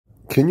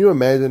Can you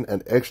imagine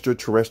an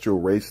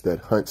extraterrestrial race that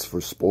hunts for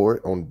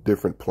sport on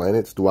different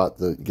planets throughout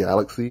the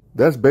galaxy?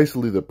 That's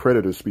basically the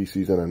predator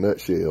species in a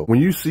nutshell.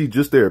 When you see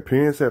just their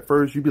appearance at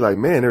first, you'd be like,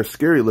 man, they're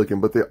scary looking,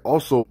 but they're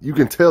also, you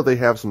can tell they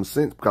have some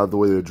sense because of the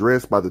way they're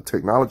dressed, by the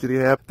technology they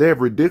have. They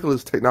have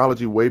ridiculous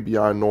technology way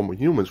beyond normal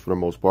humans for the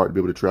most part to be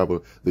able to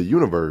travel the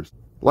universe.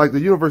 Like,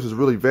 the universe is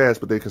really vast,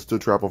 but they can still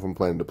travel from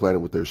planet to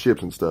planet with their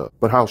ships and stuff.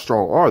 But how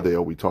strong are they,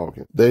 are we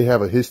talking? They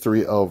have a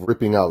history of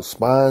ripping out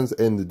spines,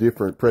 and the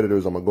different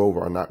predators I'm going to go over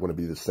are not going to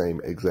be the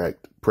same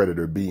exact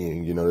predator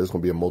being. You know, there's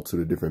going to be a multitude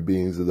of different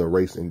beings. The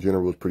race in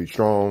general is pretty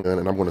strong,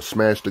 and I'm going to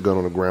smash the gun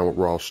on the ground with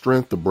raw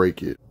strength to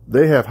break it.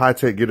 They have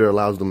high-tech gear that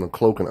allows them to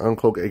cloak and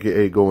uncloak,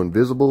 aka go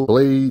invisible.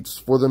 Blades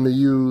for them to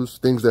use,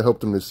 things that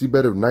help them to see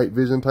better, night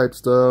vision type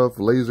stuff,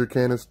 laser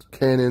cannons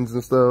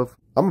and stuff.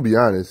 I'm gonna be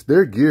honest,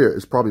 their gear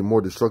is probably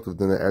more destructive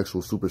than their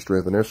actual super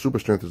strength, and their super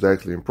strength is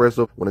actually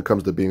impressive when it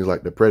comes to beings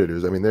like the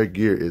Predators. I mean, their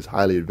gear is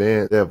highly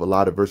advanced. They have a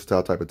lot of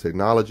versatile type of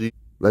technology.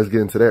 Let's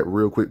get into that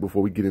real quick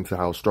before we get into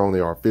how strong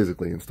they are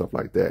physically and stuff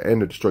like that,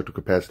 and the destructive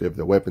capacity of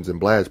their weapons and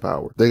blast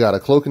power. They got a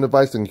cloaking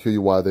device that can kill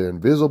you while they're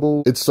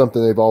invisible. It's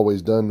something they've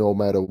always done no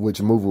matter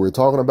which movie we're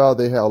talking about.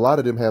 They have, a lot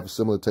of them have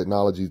similar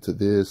technology to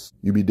this.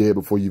 You be dead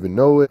before you even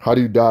know it. How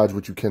do you dodge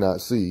what you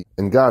cannot see?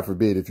 And God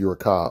forbid if you're a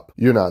cop,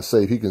 you're not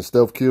safe. He can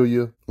stealth kill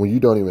you when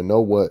you don't even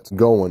know what's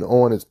going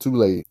on. It's too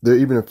late. They're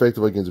even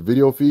effective against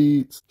video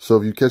feeds. So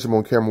if you catch him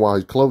on camera while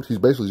he's cloaked, he's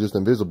basically just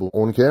invisible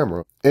on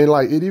camera. And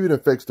like, it even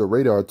affects the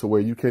radar to where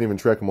you can't even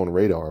track him on the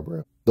radar,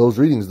 bro. Those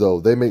readings,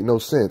 though, they make no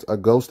sense. A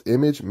ghost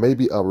image may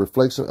be a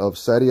reflection of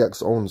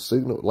Zodiac's own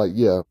signal. Like,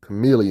 yeah,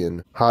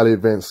 Chameleon. Highly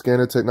advanced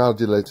scanner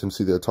technology lets him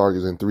see their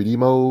targets in 3D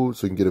mode,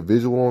 so you can get a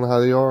visual on how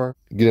they are.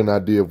 Get an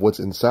idea of what's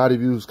inside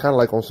of you. It's kind of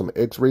like on some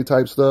X-ray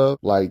type stuff.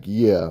 Like,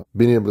 yeah,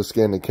 being able to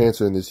scan the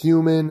cancer in this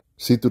human,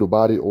 see through the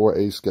body or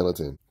a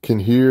skeleton. Can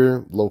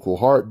hear local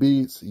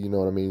heartbeats, you know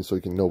what I mean? So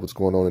you can know what's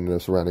going on in the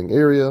surrounding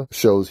area.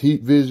 Shows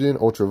heat vision,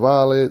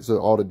 ultraviolet, so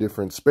all the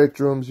different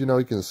spectrums, you know,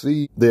 you can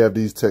see. They have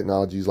these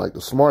technologies like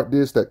the smart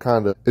disc that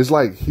kind of, it's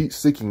like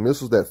heat-seeking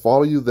missiles that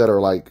follow you that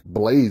are like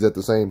blades at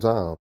the same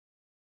time.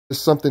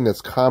 It's something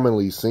that's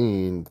commonly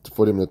seen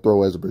for them to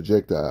throw as a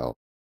projectile,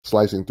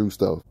 slicing through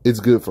stuff. It's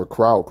good for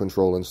crowd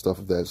control and stuff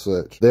of that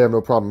such. They have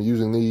no problem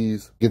using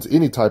these against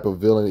any type of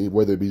villain,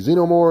 whether it be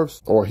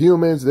xenomorphs or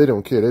humans. They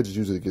don't care. They just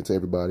use it against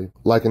everybody.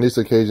 Like in this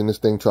occasion, this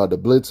thing tried to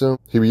blitz him.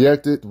 He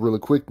reacted really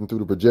quick and threw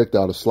the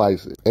projectile to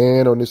slice it.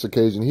 And on this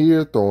occasion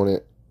here, throwing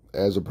it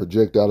as a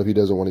projectile if he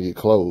doesn't want to get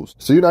close.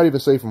 So you're not even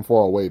safe from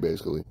far away,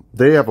 basically.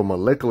 They have a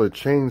molecular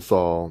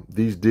chainsaw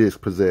these discs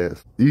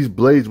possess. These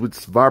blades would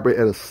vibrate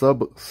at a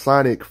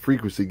subsonic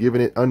frequency,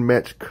 giving it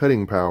unmatched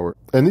cutting power.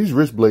 And these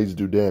wrist blades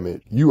do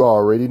damage. You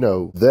already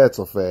know. That's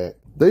a fact.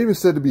 They even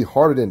said to be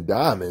harder than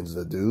diamonds,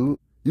 the dude.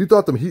 You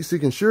thought them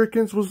heat-seeking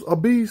shurikens was a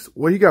beast?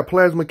 Well, he got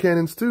plasma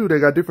cannons too. They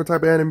got different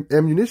type of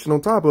ammunition on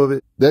top of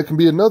it. That can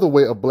be another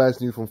way of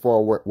blasting you from far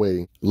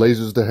away.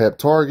 Lasers to help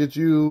target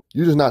you.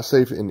 You're just not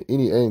safe in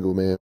any angle,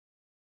 man.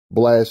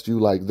 Blast you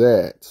like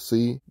that,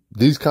 see?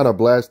 These kind of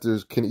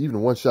blasters can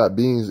even one-shot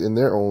beings in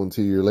their own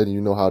tier, letting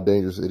you know how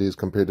dangerous it is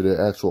compared to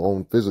their actual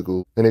own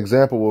physical. An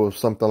example of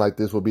something like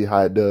this would be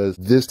how it does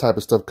this type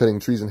of stuff, cutting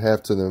trees in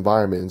half to the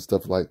environment and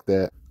stuff like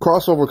that.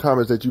 Crossover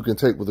comments that you can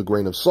take with a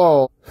grain of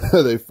salt.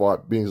 They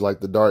fought beings like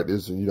the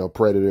Darkness, you know,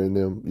 Predator and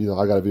them. You know,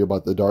 I got a video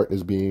about the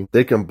Darkness being.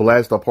 They can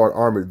blast apart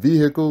armored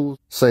vehicles.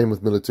 Same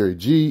with military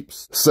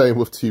jeeps. Same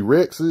with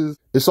T-Rexes.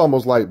 It's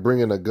almost like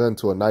bringing a gun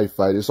to a knife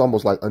fight. It's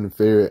almost like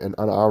unfair and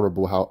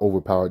unhonorable how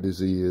overpowered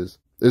this is.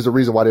 There's a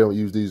reason why they don't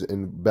use these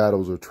in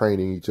battles or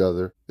training each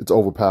other. It's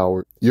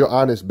overpowered. Your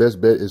honest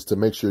best bet is to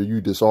make sure you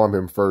disarm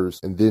him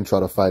first and then try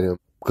to fight him.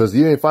 Because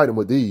you ain't fighting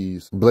with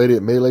these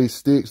bladed melee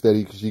sticks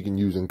that she can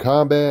use in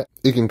combat.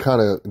 It can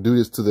kind of do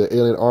this to the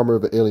alien armor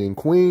of an alien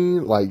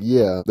queen. Like,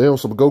 yeah, they on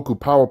some Goku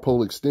power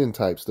pole extend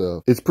type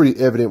stuff. It's pretty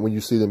evident when you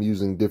see them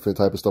using different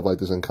type of stuff like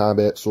this in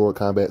combat, sword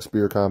combat,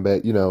 spear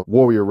combat, you know,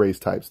 warrior race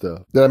type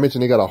stuff. Did I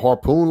mention they got a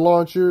harpoon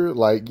launcher?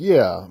 Like,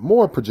 yeah,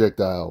 more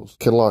projectiles.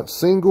 Can launch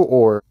single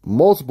or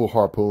multiple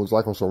harpoons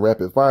like on some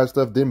rapid fire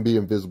stuff, then be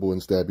invisible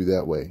and stab you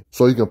that way.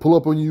 So you can pull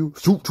up on you,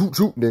 shoot, shoot,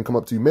 shoot, then come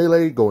up to you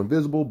melee, go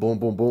invisible, boom,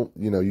 boom, boom.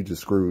 You know, you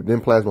just screwed. Then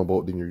plasma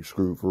bolt, then you're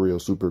screwed for real,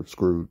 super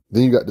screwed.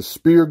 Then you got the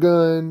spear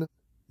gun,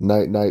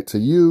 night to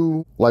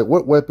you. Like,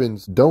 what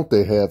weapons don't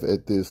they have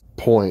at this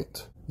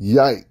point?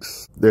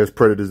 Yikes. There's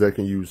predators that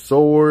can use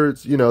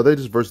swords. You know, they're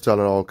just versatile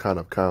in all kind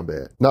of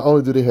combat. Not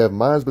only do they have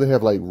mines, but they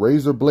have like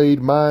razor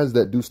blade mines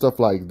that do stuff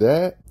like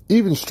that.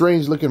 Even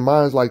strange looking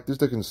mines like this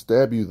that can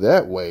stab you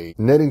that way.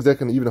 Nettings that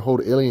can even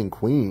hold alien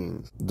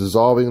queens.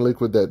 Dissolving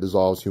liquid that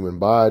dissolves human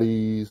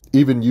bodies.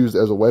 Even used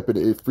as a weapon,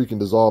 it freaking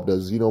dissolved a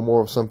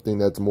xenomorph, something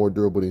that's more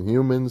durable than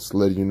humans,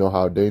 letting you know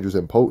how dangerous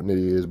and potent it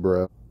is,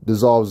 bruh.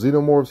 Dissolves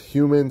xenomorphs,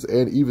 humans,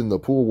 and even the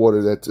pool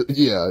water that's,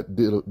 yeah,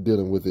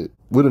 dealing with it.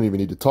 We don't even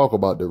need to talk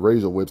about the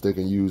razor whips they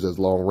can use as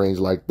long range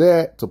like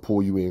that to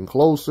pull you in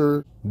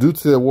closer. Due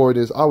to their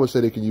warriors, I would say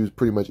they can use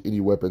pretty much any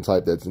weapon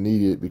type that's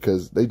needed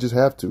because they just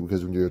have to,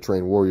 because when you're a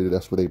trained warrior,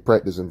 that's what they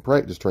practice in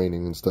practice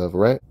training and stuff,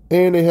 right?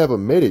 And they have a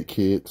medic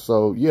kit,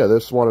 so yeah, they're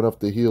smart enough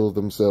to heal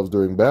themselves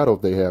during battle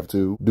if they have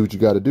to. Do what you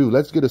gotta do.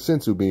 Let's get a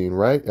sensu bean,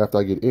 right? After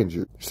I get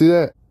injured. See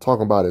that?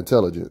 Talking about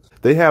intelligence.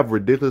 They have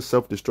ridiculous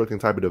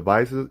self-destructing type of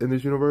devices in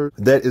this universe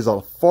that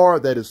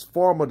is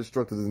far more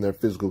destructive than their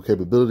physical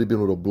capability,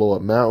 being able to blow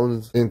up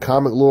mountains. In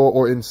comic lore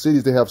or in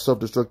cities, they have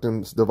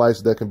self-destructing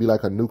devices that can be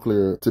like a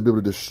nuclear to be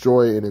able to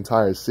destroy an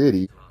entire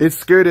city. It's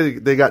scary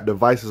that they got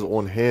devices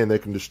on hand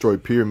that can destroy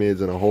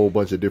pyramids and a whole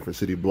bunch of different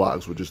city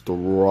blocks with just the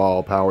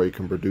raw power it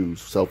can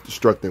produce,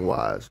 self-destructing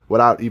wise,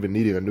 without even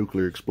needing a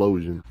nuclear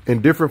explosion.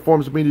 In different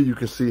forms of media, you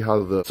can see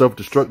how the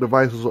self-destruct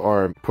devices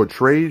are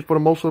portrayed for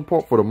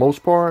the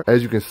most part.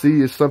 As you can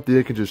see, it's something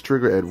they can just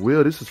trigger at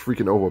will. This is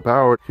freaking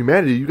overpowered.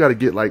 Humanity, you got to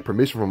get like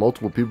permission from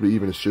multiple people to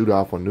even shoot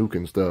off a nuke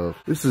and stuff.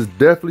 This is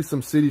definitely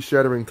some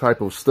city-shattering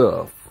type of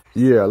stuff.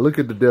 Yeah, look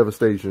at the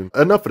devastation.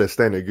 Enough of the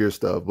standard gear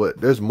stuff, but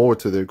there's more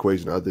to the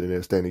equation other than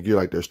their standard gear,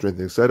 like their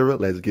strength, etc.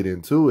 Let's get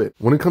into it.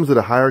 When it comes to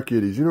the hierarchy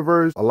of this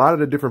universe, a lot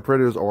of the different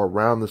predators are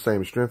around the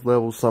same strength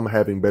level, some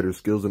having better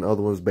skills than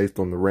other ones based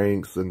on the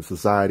ranks and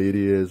society it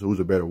is,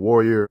 who's a better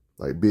warrior.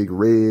 Like Big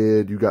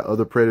Red, you got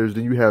other predators,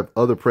 then you have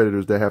other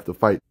predators that have to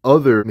fight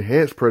other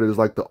enhanced predators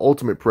like the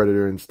Ultimate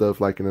Predator and stuff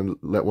like in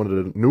one of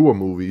the newer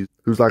movies,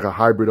 who's like a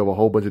hybrid of a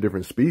whole bunch of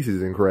different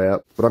species and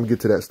crap, but I'm gonna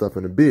get to that stuff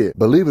in a bit.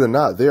 Believe it or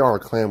not, they are a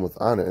clan with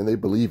honor, and they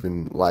believe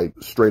in like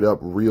straight up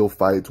real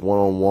fights,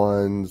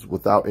 one-on-ones,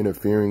 without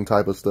interfering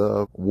type of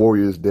stuff,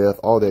 warrior's death,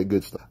 all that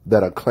good stuff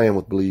that a clan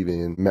would believe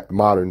in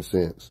modern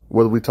sense.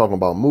 Whether we're talking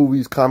about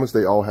movies, comics,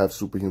 they all have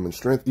superhuman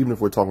strength, even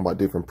if we're talking about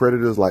different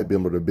predators, like being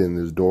able to bend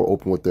this door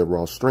open with their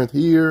raw strength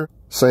here.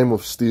 Same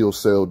with steel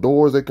cell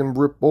doors they can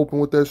rip open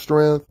with their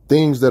strength.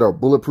 Things that are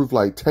bulletproof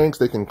like tanks,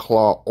 they can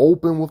claw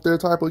open with their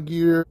type of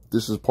gear.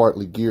 This is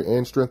partly gear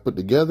and strength put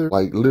together,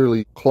 like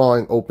literally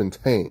clawing open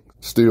tank.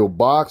 Steel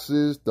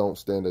boxes don't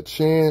stand a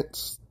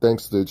chance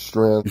thanks to its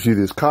strength. You see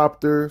this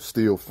copter,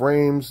 steel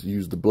frames,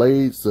 use the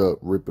blades to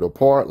rip it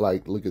apart.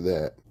 Like, look at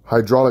that.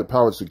 Hydraulic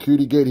powered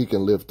security gate, he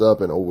can lift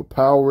up and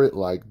overpower it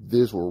like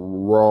this with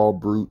raw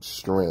brute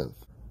strength.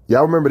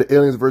 Y'all remember the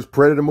Aliens vs.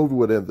 Predator movie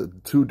where the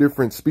two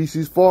different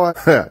species fought?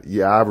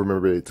 Yeah, I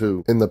remember it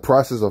too. In the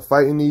process of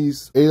fighting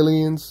these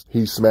aliens,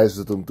 he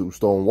smashes them through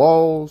stone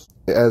walls.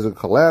 As a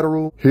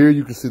collateral, here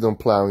you can see them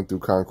plowing through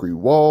concrete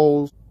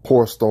walls.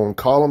 Poor stone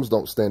columns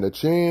don't stand a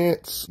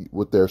chance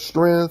with their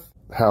strength.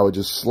 How it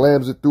just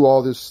slams it through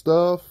all this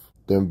stuff.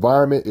 The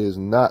environment is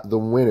not the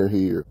winner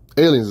here.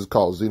 Aliens is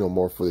called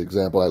Xenomorph, for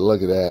example. Like,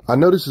 look at that. I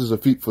know this is a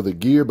feat for the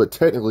gear, but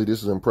technically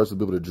this is impressive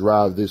to be able to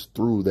drive this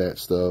through that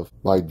stuff.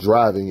 Like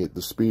driving it,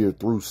 the spear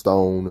through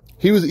stone.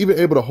 He was even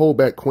able to hold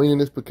back Queen in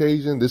this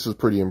occasion. This is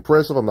pretty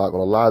impressive. I'm not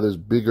going to lie. This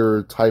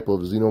bigger type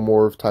of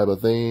Xenomorph type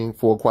of thing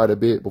for quite a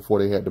bit before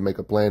they had to make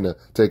a plan to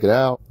take it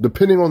out.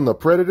 Depending on the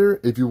predator,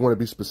 if you want to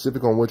be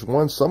specific on which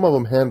one, some of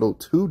them handle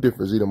two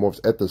different Xenomorphs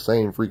at the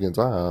same freaking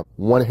time.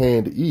 One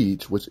hand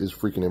each, which is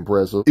freaking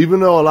impressive. Even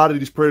though a lot of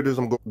these predators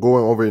I'm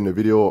going over in the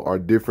video are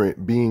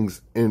different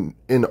beings in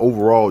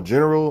overall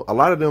general, a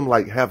lot of them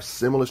like have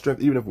similar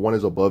strength, even if one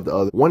is above the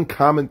other. One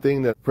common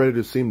thing that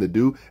predators seem to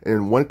do,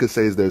 and one could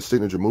say is their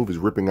signature move, is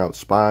ripping out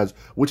spines,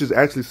 which is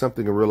actually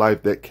something in real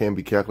life that can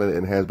be calculated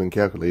and has been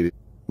calculated.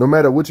 No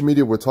matter which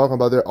media we're talking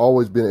about, they're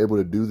always been able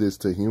to do this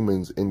to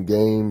humans in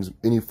games,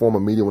 any form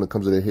of media when it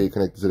comes to their head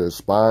connected to their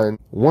spine.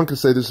 One could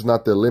say this is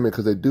not their limit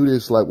because they do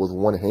this like with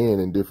one hand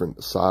in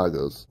different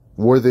sagas.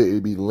 Whether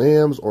it be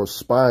limbs or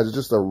spines, it's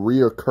just a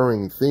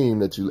reoccurring theme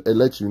that it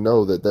lets you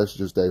know that that's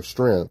just their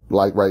strength.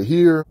 Like right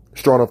here,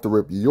 strong enough to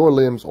rip your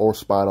limbs or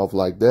spine off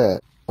like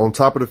that. On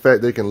top of the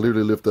fact they can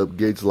literally lift up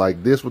gates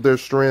like this with their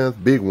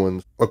strength, big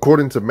ones.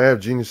 According to Math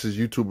Geniuses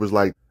YouTubers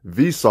like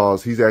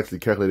Vsauce, he's actually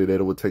calculated that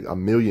it would take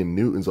 1,000,000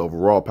 newtons of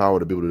raw power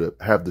to be able to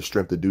have the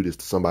strength to do this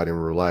to somebody in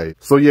real life.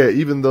 So yeah,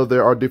 even though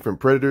there are different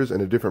predators and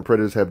the different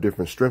predators have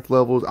different strength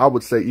levels, I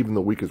would say even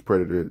the weakest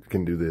predator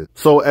can do this.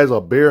 So as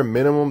a bare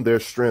minimum, their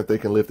strength, they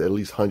can lift at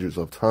least hundreds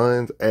of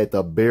tons at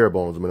the bare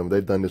bones minimum.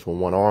 They've done this with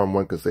one arm.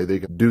 One could say they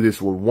can do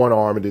this with one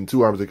arm, and then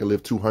two arms, they can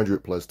lift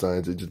 200 plus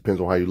tons. It just depends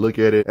on how you look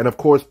at it. And of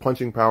course,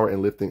 punching power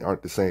and lifting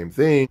aren't the same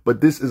thing, but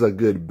this is a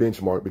good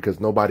benchmark because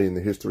nobody in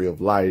the history of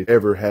life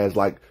ever has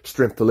like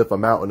strength to lift a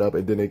mountain up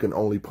and then they can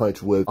only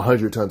punch with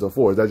 100 tons of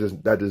force. That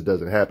just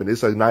doesn't happen.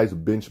 It's a nice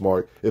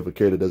benchmark if a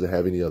character doesn't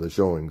have any other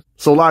showings.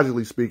 So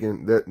logically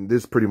speaking,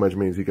 this pretty much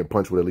means he can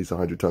punch with at least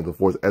 100 tons of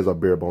force as a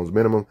bare bones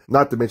minimum.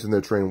 Not to mention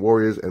they're trained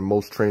warriors, and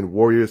most trained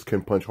warriors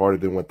can punch harder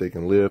than what they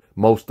can lift.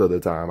 Most of the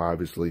time,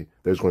 obviously.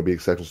 There's going to be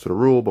exceptions to the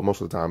rule, but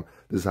most of the time,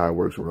 this is how it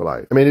works in real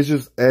life. I mean, it's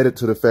just added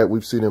to the fact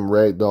we've seen him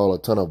ragdoll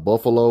a ton of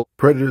buffalo.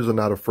 Predators are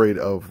not afraid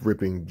of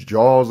ripping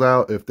jaws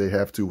out if they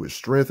have to, with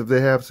strength if they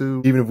have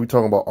to. Even if we're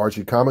talking about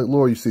Archie comic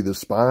lore, you see the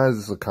spines.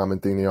 It's a common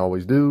thing they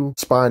always do.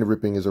 Spine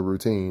ripping is a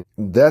routine.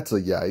 That's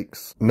a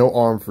yikes. No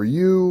arm for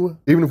you.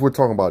 Even if we're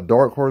talking about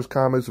Dark Horse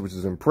comics, which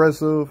is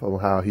impressive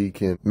of how he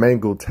can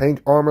mangle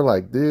tank armor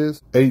like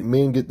this. 8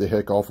 men get the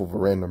heck off of a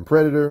random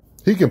predator.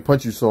 He can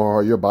punch you so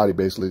hard, your body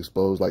basically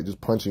explodes, like just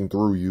punching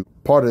through you.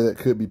 Part of that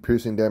could be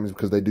piercing damage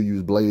because they do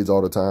use blades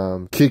all the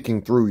time,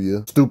 kicking through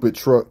you. Stupid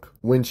truck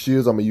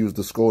windshields, I'm going to use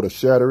the skull to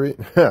shatter it.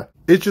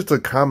 It's just a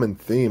common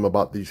theme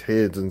about these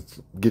heads and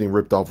getting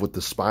ripped off with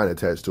the spine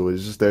attached to it.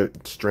 It's just their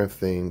strength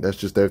thing. That's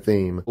just their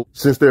theme.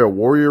 Since they're a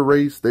warrior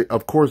race, they,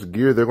 of course,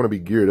 they're going to be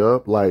geared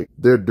up. Like,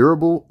 they're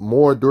durable,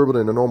 more durable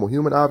than a normal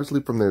human,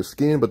 obviously, from their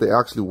skin, but they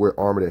actually wear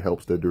armor that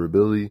helps their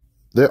durability.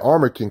 Their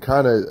armor can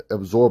kind of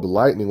absorb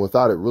lightning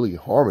without it really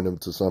harming them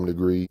to some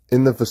degree.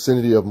 In the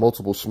vicinity of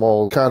multiple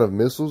small kind of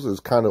missiles is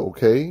kind of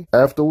okay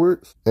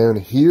afterwards. And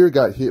here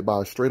got hit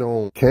by a straight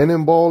on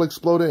cannonball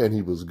exploded and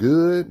he was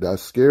good.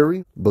 That's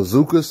scary.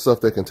 Bazookas,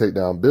 stuff that can take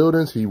down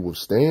buildings. He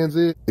withstands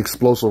it.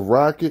 Explosive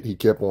rocket. He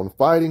kept on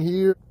fighting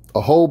here. A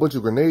whole bunch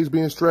of grenades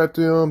being strapped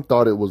to him.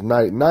 Thought it was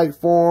night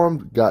for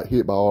him. Got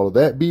hit by all of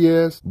that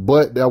BS.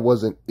 But that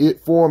wasn't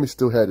it for him. He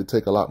still had to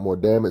take a lot more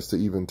damage to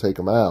even take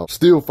him out.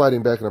 Still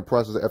fighting back in the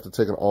process after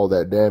taking all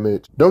that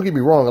damage. Don't get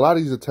me wrong. A lot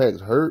of these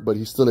attacks hurt, but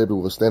he's still able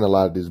to withstand a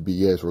lot of this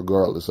BS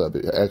regardless of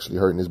it actually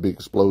hurting his big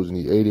explosion.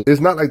 He ate it. It's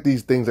not like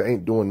these things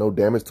ain't doing no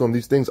damage to him.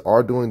 These things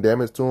are doing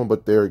damage to him,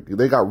 but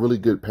they got really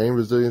good pain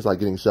resilience, like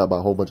getting shot by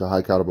a whole bunch of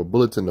high caliber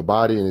bullets in the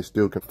body, and it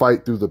still can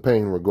fight through the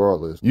pain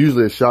regardless.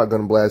 Usually a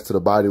shotgun blast to the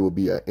body would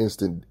be an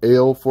instant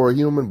L for a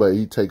human, but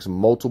he takes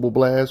multiple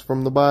blasts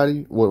from the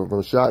body, from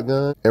a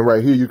shotgun. And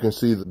right here, you can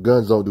see the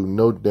guns don't do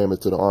no damage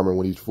to the armor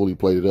when he's fully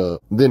plated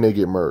up. Then they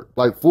get murked.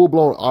 Like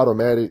full-blown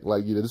automatic,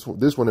 like yeah,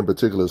 this one in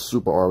particular is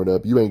super armored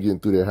up. You ain't getting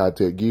through their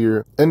high-tech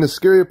gear. And the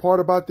scary part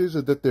about this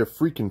is that they're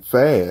freaking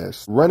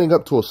fast. Running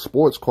up to a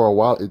sports car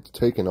while it's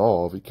taking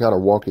off, you kind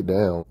of walk it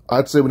down.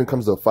 I'd say when it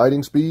comes to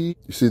fighting speed,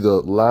 you see the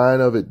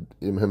line of it,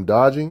 him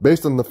dodging.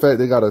 Based on the fact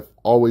they gotta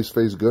always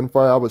face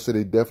gunfire, I would say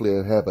they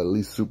definitely have at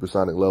least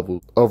supersonic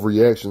level of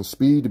reaction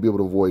speed to be able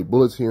to avoid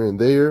bullets here and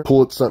there,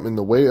 pull something in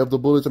the way of the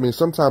bullets. I mean,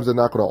 sometimes they're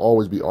not going to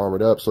always be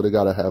armored up, so they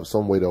got to have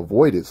some way to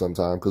avoid it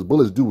sometimes, because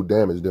bullets do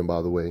damage them,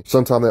 by the way.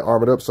 Sometimes they're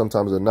armored up,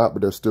 sometimes they're not,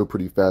 but they're still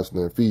pretty fast on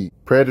their feet.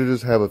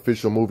 Predators have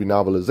official movie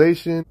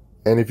novelization,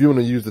 and if you want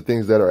to use the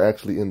things that are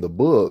actually in the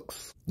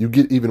books, you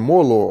get even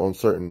more lore on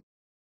certain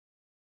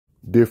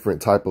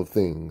different type of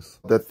things.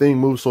 That thing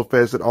moves so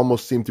fast it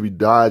almost seemed to be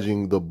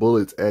dodging the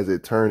bullets as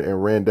it turned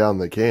and ran down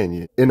the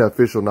canyon. In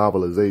official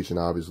novelization,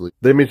 obviously.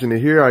 They mention it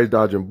here, how he's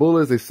dodging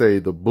bullets. They say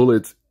the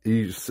bullets,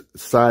 he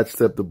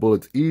sidestepped the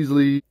bullets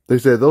easily. They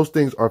said those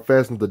things are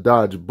fast enough to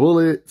dodge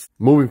bullets,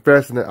 moving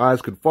faster than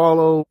eyes could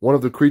follow. One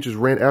of the creatures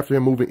ran after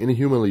him, moving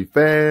inhumanly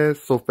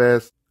fast, so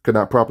fast could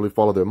not properly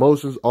follow their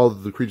motions. All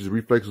of the creature's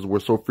reflexes were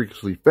so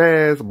freakishly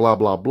fast, blah,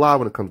 blah, blah,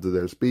 when it comes to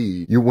their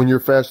speed. When you're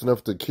fast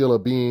enough to kill a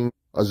being,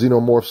 a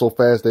xenomorph so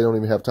fast they don't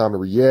even have time to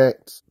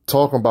react.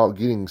 Talking about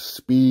getting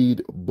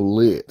speed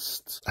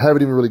blitzed.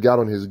 Haven't even really got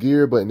on his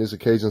gear, but in this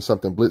occasion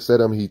something blitzed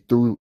at him. He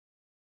threw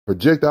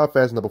projectile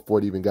fast enough before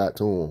it even got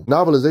to him.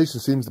 Novelization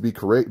seems to be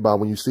correct by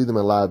when you see them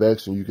in live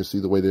action, you can see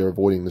the way they're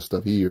avoiding this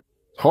stuff here.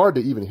 Hard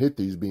to even hit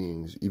these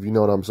beings, if you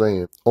know what I'm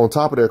saying. On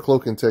top of their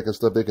cloaking tech and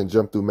stuff, they can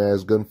jump through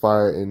mass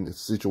gunfire in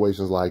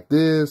situations like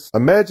this.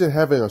 Imagine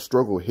having a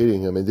struggle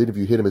hitting him, and then if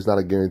you hit him, it's not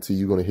a guarantee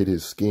you're going to hit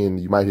his skin.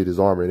 You might hit his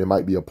armor, and it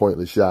might be a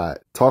pointless shot.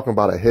 Talking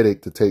about a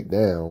headache to take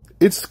down.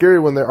 It's scary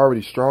when they're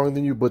already stronger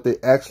than you, but they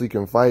actually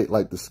can fight.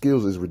 Like, the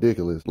skills is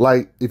ridiculous.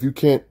 Like, if you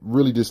can't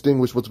really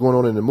distinguish what's going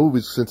on in the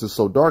movies, since it's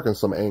so dark in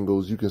some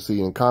angles, you can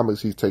see in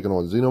comics he's taking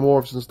on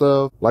xenomorphs and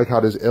stuff. Like how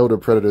this elder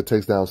predator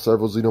takes down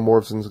several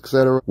xenomorphs and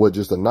etc. with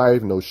just a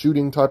knife, no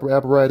shooting type of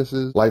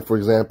apparatuses. Like, for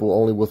example,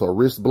 only with a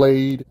wrist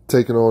blade,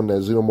 taking on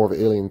that xenomorph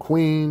alien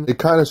queen. It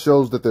kind of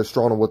shows that they're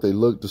strong on what they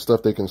look, the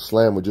stuff they can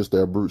slam with just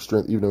their brute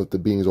strength, even if the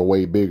beings are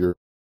way bigger.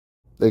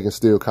 They can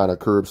still kind of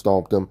curb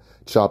stomp them,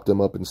 chop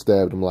them up, and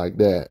stab them like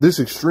that. This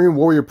extreme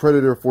warrior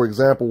predator, for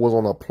example, was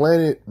on a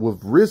planet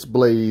with wrist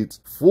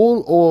blades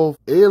full of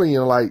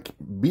alien-like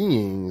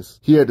beings.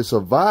 He had to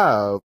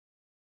survive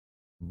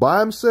by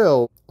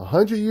himself.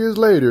 100 years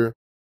later,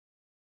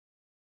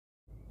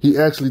 he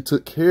actually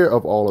took care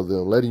of all of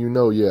them, letting you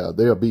know, yeah,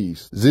 they're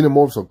beasts.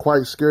 Xenomorphs are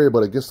quite scary,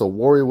 but against a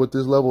warrior with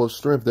this level of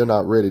strength, they're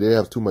not ready. They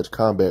have too much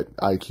combat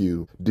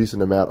IQ,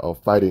 decent amount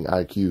of fighting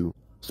IQ,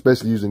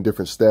 especially using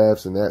different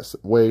staffs in that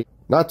way.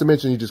 Not to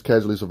mention he just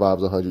casually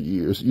survives 100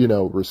 years, you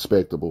know,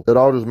 respectable. It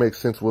all just makes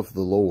sense with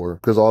the lore,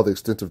 because all the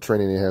extensive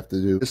training they have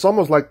to do. It's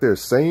almost like they're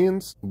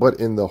Saiyans, but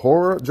in the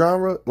horror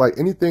genre, like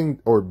anything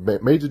or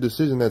major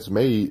decision that's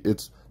made,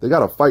 they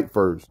gotta fight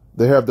first.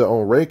 They have their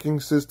own ranking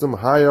system,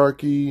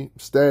 hierarchy,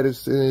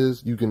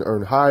 statuses. You can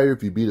earn higher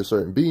if you beat a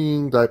certain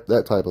being,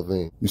 that type of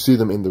thing. You see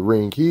them in the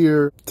ring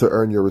here to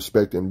earn your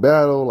respect in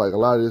battle. Like, a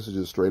lot of this is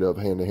just straight up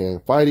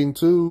hand-to-hand fighting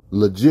too.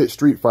 Legit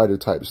Street Fighter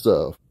type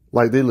stuff.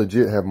 Like, they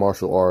legit have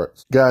martial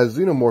arts. Guys,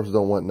 xenomorphs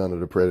don't want none of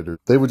the predators.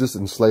 They would just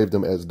enslave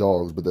them as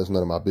dogs, but that's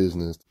none of my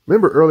business.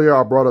 Remember earlier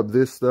I brought up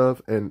this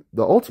stuff, and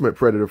the ultimate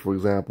predator, for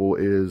example,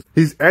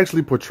 he's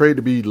actually portrayed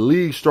to be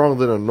leagues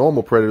stronger than a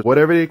normal predator.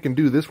 Whatever they can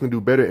do, this can do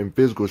better in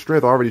physical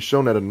strength. Already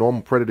shown that a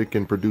normal predator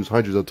can produce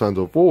hundreds of tons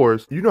of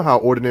force. You know how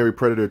ordinary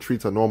predator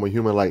treats a normal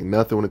human like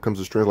nothing when it comes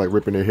to strength, like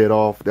ripping their head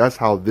off? That's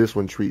how this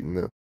one treating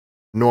them.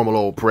 Normal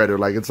old predator,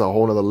 like it's a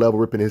whole nother level,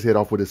 ripping his head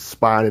off with his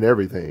spine and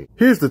everything.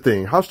 Here's the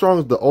thing, how strong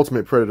is the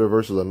ultimate predator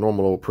versus a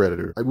normal old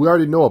predator? Like, we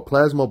already know a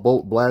plasma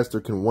bolt blaster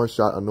can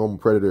one-shot a normal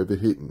predator if it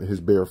hit his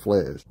bare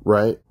flesh,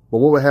 right? But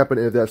what would happen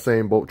if that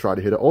same bolt tried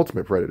to hit an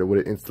ultimate predator? Would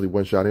it instantly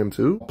one-shot him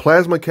too? A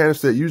plasma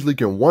canister that usually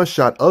can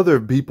one-shot other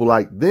people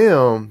like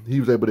them,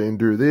 he was able to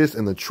endure this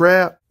in the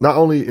trap. Not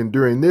only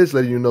enduring this,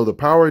 letting you know the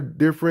power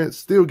difference,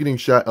 still getting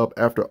shot up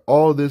after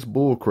all of this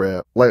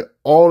bullcrap, like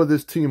all of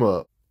this team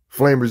up.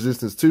 Flame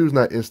resistance 2 is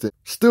not instant.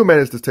 Still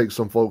managed to take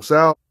some folks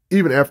out,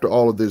 even after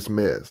all of this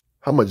mess.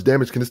 How much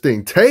damage can this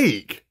thing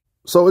take?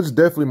 So it's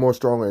definitely more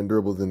stronger and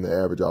durable than the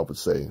average, I would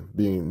say,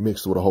 being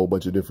mixed with a whole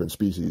bunch of different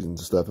species and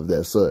stuff of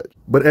that such.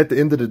 But at the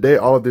end of the day,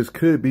 all of this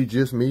could be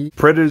just me.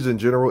 Predators in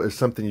general is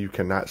something you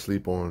cannot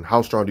sleep on.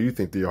 How strong do you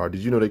think they are?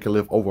 Did you know they can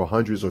lift over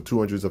hundreds or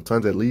 200s of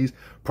tons at least?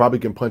 Probably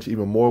can punch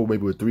even more,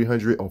 maybe with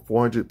 300 or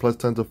 400 plus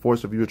tons of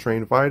force if you're a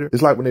trained fighter.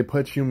 It's like when they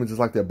punch humans, it's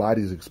like their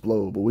bodies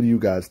explode. But what do you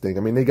guys think?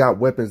 I mean, they got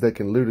weapons that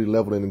can literally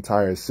level an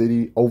entire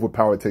city,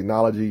 overpowered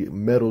technology,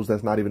 metals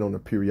that's not even on the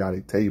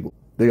periodic table.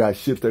 They got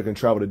ships that can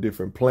travel to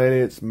different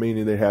planets,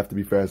 meaning they have to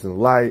be faster than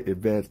light,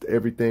 advanced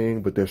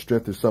everything, but their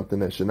strength is something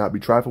that should not be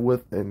trifled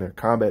with, and their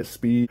combat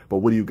speed. But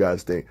what do you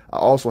guys think? I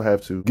also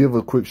have to give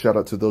a quick shout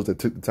out to those that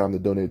took the time to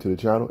donate to the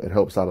channel. It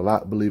helps out a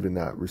lot, believe it or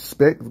not.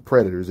 Respect the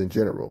predators in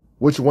general.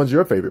 Which one's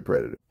your favorite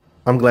predator?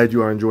 I'm glad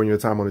you are enjoying your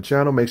time on the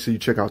channel. Make sure you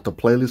check out the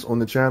playlist on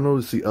the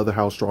channel to see other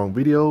How Strong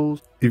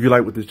videos. If you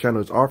like what this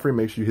channel is offering,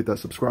 make sure you hit that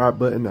subscribe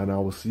button, and I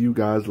will see you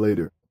guys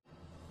later.